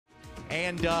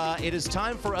And it is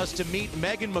time for us to meet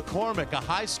Megan McCormick, a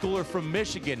high schooler from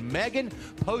Michigan. Megan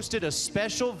posted a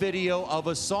special video of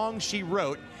a song she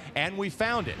wrote, and we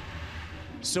found it.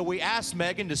 So we asked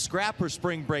Megan to scrap her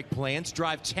spring break plans,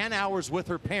 drive 10 hours with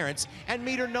her parents, and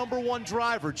meet her #1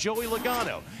 driver, Joey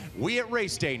Logano. We at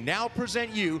Race Day now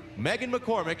present you Megan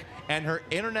McCormick and her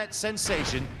internet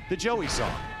sensation, the Joey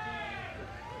song.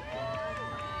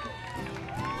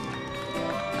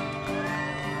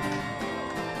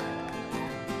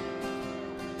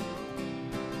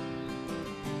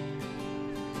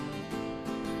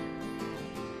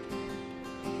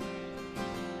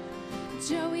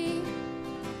 Joey,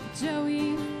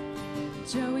 Joey,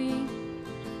 Joey,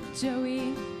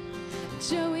 Joey,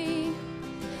 Joey,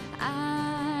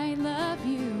 I love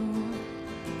you.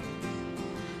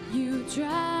 You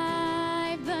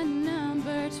drive the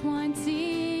number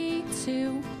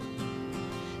 22,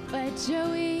 but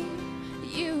Joey,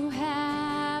 you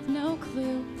have no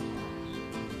clue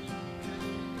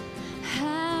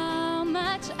how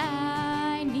much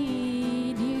I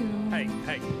need you. Hey.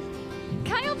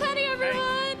 Kyle Petty,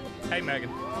 everyone! Hey, Megan.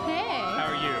 Hey. How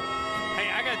are you? Hey,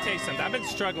 I gotta tell you something. I've been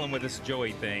struggling with this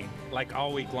Joey thing like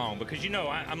all week long because, you know,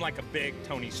 I'm like a big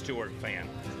Tony Stewart fan.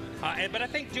 But I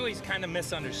think Joey's kind of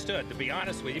misunderstood, to be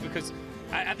honest with you, because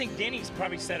I think Denny's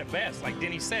probably said it best. Like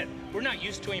Denny said, we're not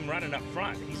used to him running up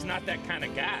front. He's not that kind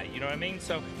of guy, you know what I mean?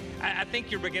 So I think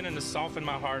you're beginning to soften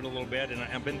my heart a little bit, and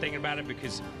I've been thinking about it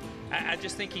because I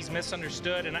just think he's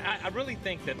misunderstood, and I really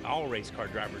think that all race car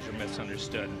drivers are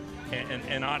misunderstood,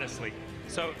 and honestly.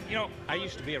 So, you know, I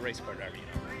used to be a race car driver, you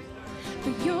know.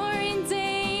 But you're in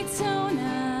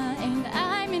Daytona, and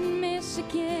I'm in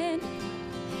Michigan.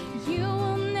 You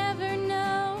will never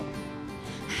know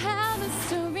how the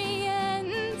story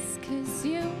ends, 'cause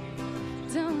you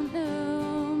don't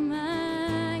know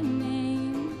my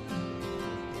name.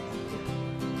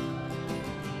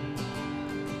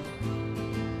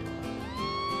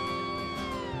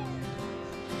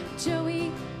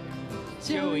 Joey,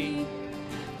 Joey,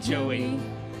 Joey,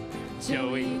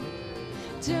 Joey,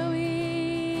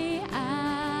 Joey,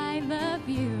 I love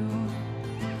you.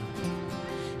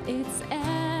 It's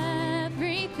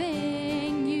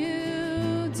everything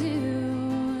you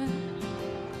do.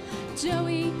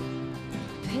 Joey,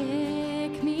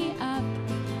 pick me up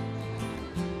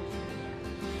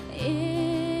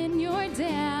in your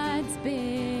dad's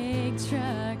big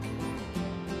truck.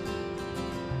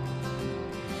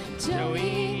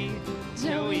 Joey,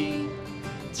 Joey,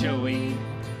 Joey,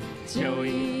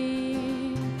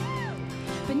 Joey.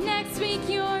 But next week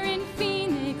you're in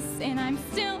Phoenix and I'm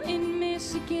still in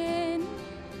Michigan.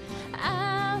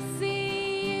 I'll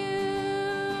see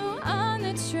you on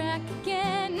the track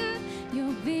again.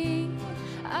 You'll be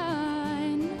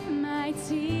on my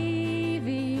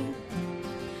TV,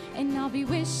 and I'll be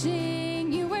wishing